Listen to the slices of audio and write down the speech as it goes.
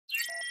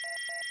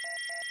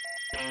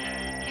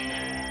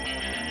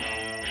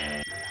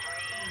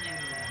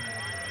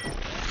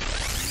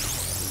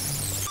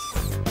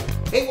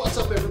Hey, what's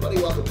up, everybody?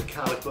 Welcome to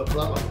Comic Book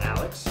Club. I'm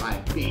Alex.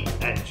 I'm Pete.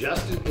 And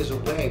Justin is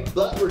away,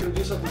 but we're going to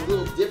do something a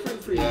little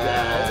different for you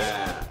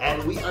guys.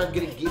 And we are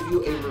going to give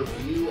you a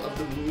review of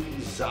the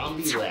movie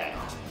Zombieland.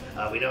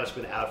 We know it's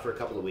been out for a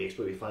couple of weeks,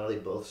 but we finally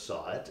both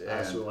saw it,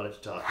 so we wanted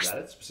to talk about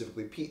it.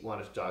 Specifically, Pete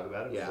wanted to talk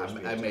about it. Yeah,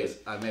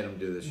 I made him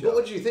do this show. But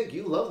what did you think?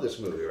 You love this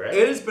movie, right?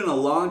 It has been a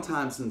long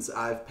time since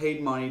I've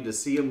paid money to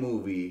see a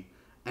movie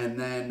and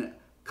then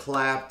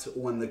clapped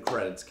when the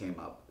credits came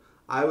up.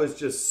 I was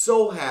just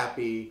so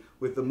happy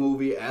with the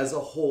movie as a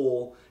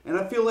whole, and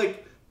I feel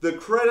like the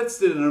credits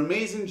did an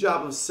amazing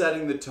job of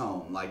setting the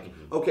tone. Like,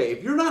 okay,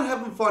 if you're not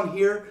having fun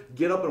here,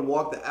 get up and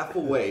walk the F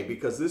away,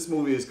 because this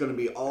movie is going to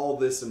be all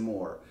this and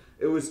more.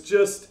 It was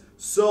just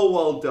so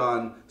well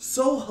done,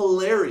 so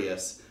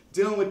hilarious,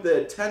 dealing with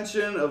the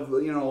tension of,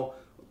 you know,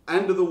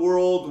 end of the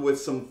world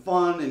with some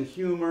fun and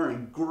humor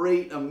and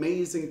great,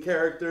 amazing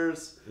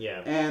characters.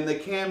 Yeah. And the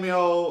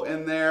cameo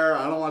in there,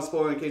 I don't want to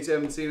spoil it in case you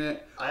haven't seen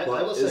it. I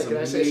will say, can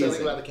I say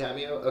something about the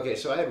cameo? Okay,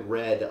 so I had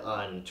read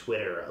on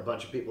Twitter, a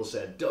bunch of people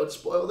said, don't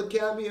spoil the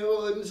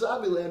cameo in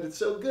Zombieland, it's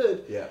so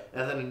good. Yeah.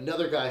 And then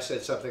another guy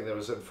said something that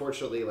was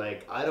unfortunately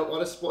like, I don't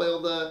want to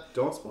spoil the...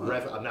 Don't spoil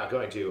it. I'm not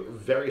going to.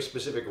 Very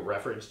specific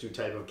reference to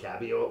type of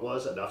cameo it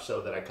was, enough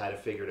so that I kind of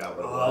figured out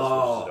what it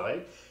was, which is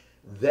annoying.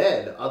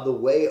 Then, on the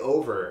way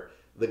over,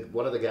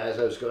 one of the guys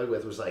I was going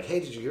with was like, hey,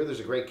 did you hear there's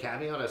a great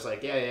cameo? And I was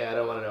like, yeah, I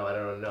don't want to know, I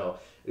don't want to know.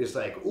 It's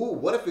like, ooh,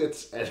 what if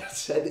it's... And it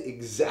said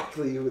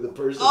exactly who the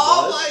person was.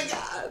 Oh my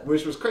God!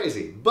 Which was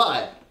crazy.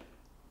 But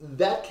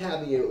that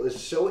cameo is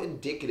so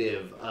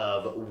indicative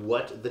of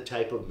what the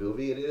type of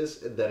movie it is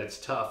that it's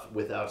tough,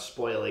 without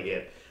spoiling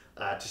it,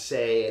 to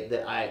say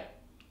that I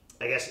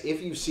guess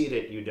if you've seen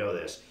it, you know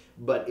this.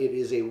 But it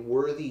is a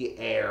worthy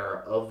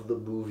heir of the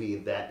movie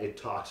that it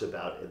talks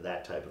about in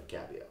that type of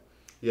cameo.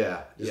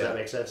 Yeah. Does that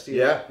make sense to you?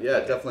 Yeah,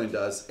 it definitely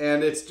does.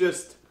 And it's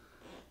just,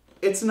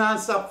 it's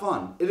nonstop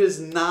fun. It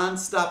is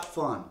nonstop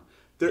fun.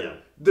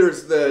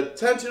 There's the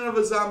tension of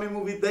a zombie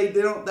movie. They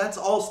don't, that's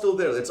all still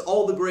there. That's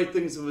all the great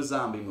things of a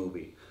zombie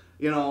movie.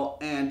 You know,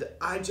 and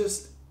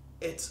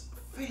it's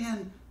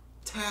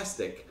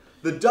fantastic.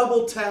 The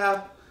double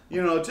tap,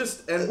 you know,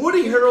 just, and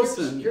Woody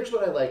Harrelson. Here's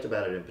what I liked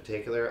about it in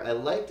particular. I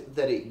liked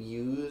that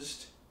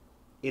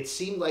it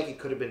seemed like it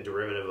could have been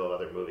derivative of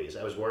other movies.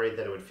 I was worried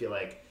that it would feel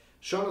like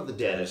Shaun of the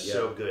Dead is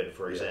so good,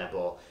 for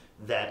example,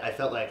 that I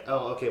felt like,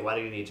 oh, okay, why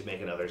do you need to make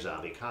another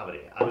zombie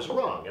comedy? I was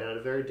wrong. It had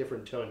a very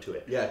different tone to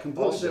it. Yeah,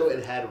 completely. Also,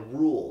 it had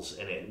rules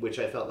in it, which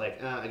I felt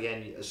like,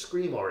 again,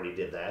 Scream already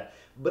did that,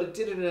 but it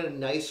did it in a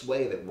nice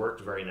way that worked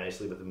very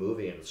nicely with the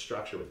movie and the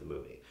structure with the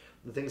movie.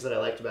 The things that I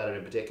liked about it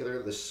in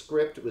particular, the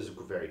script was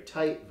very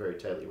tight, very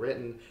tightly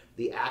written.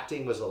 The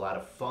acting was a lot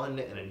of fun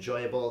and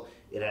enjoyable.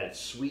 It had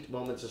its sweet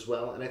moments as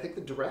well, and I think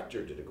the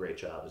director did a great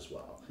job as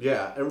well.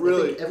 Yeah, it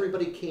really... I think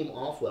everybody came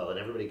off well, and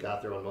everybody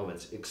got their own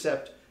moments,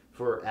 except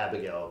for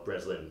Abigail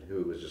Breslin,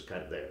 who was just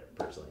kind of there,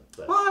 personally.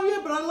 But... Oh,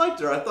 yeah, but I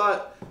liked her. I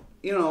thought,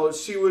 you know,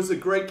 she was a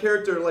great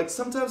character. Like,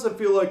 sometimes I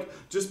feel like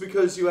just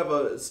because you have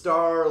a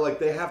star, like,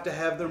 they have to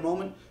have their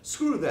moment.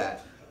 Screw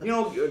that. You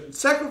know,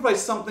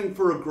 sacrifice something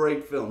for a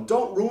great film.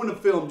 Don't ruin a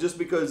film just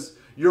because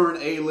you're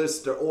an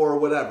A-lister or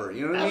whatever.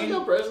 You know what I mean?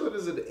 Abigail Breslin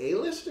is an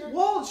A-lister?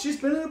 Well, she's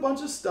been in a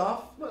bunch of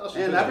stuff. Well,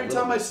 and every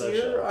time I see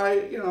her,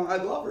 I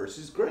love her.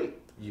 She's great.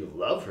 You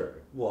love her?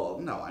 Well,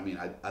 no, I mean,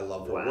 I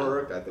love her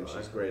work. I think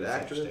she's a great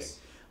actress.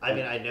 I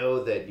mean, I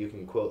know that you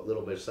can quote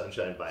Little Miss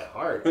Sunshine by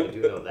heart. I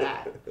do know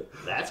that.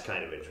 That's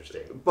kind of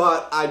interesting.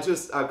 But I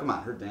just, come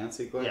on, her dance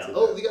sequence. Yeah.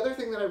 Oh, the other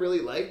thing that I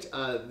really liked,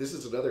 this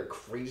is another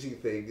crazy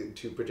thing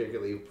to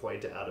particularly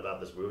point out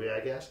about this movie, I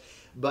guess.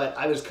 But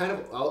I was kind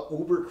of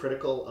uber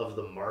critical of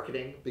the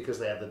marketing, because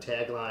they have the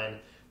tagline.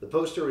 The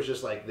poster was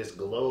just like this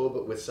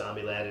globe with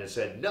Zombieland, and it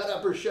said, "Nut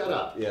up or shut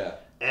up." Yeah.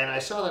 And I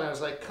saw that, and I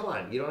was like, come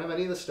on, you don't have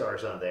any of the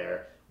stars on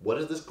there. What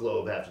does this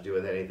globe have to do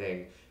with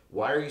anything?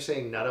 Why are you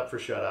saying nut up for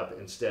shut up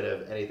instead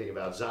of anything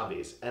about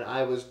zombies? And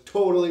I was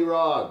totally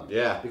wrong.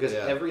 Yeah. Because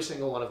every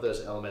single one of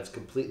those elements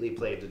completely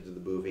played into the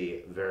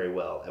movie very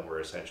well and were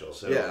essential.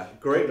 So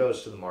great.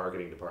 Kudos to the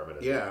marketing department.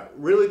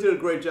 Really did a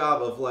great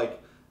job of,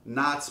 like,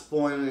 not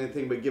spoiling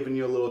anything but giving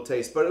you a little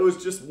taste. But it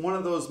was just one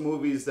of those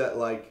movies that,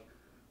 like,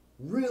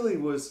 really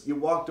was, you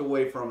walked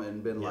away from it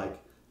and been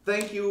like,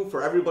 thank you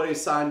for everybody who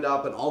signed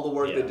up and all the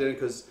work they did,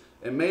 because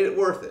it made it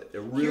worth it.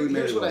 It really made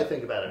it. Here's what I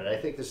think about it, and I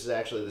think this is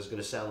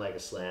going to sound like a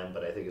slam,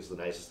 but I think it's the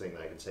nicest thing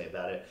that I can say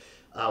about it.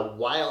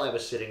 While I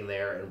was sitting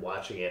there and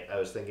watching it, I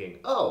was thinking,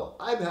 oh,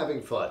 I'm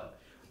having fun.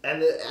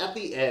 And at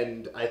the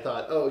end, I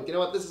thought, oh, you know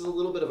what? This is a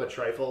little bit of a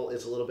trifle.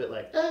 It's a little bit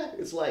like,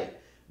 it's light.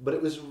 But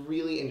it was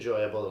really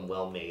enjoyable and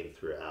well made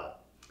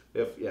throughout. I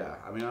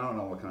mean, I don't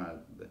know what kind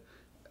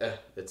of...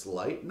 it's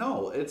light?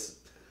 No, it's...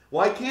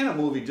 Why can't a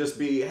movie just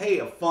be, hey,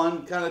 a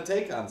fun kind of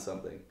take on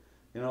something?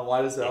 You know,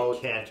 why does that always...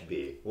 It can't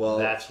be. Well,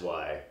 that's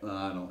why.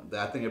 I don't.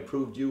 I think it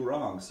proved you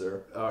wrong,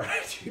 sir. All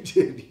right, you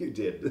did. You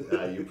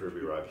proved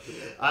me wrong.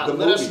 The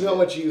Let us movie know did.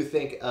 what you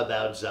think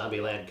about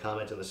Zombieland.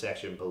 Comment in the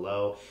section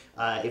below.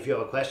 If you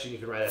have a question, you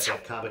can write us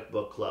at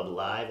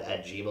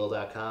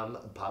comicbookclublive@gmail.com,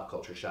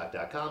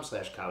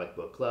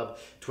 popcultureshock.com/comicbookclub,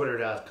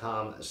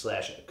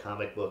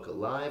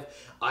 twitter.com/comicbooklive,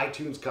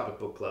 iTunes Comic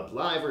Book Club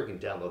Live, where you can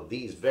download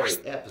these very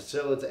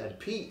episodes. And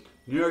Pete,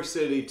 New York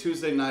City,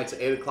 Tuesday nights,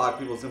 8 o'clock,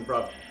 People's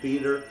Improv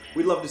Theater.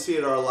 We'd love to see you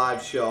at our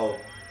live show.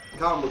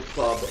 Comic Book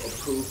Club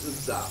approves of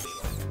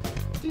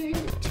Zombieland. ding,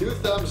 2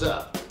 thumbs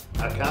up.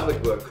 A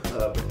Comic Book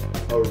Club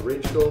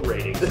original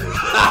rating.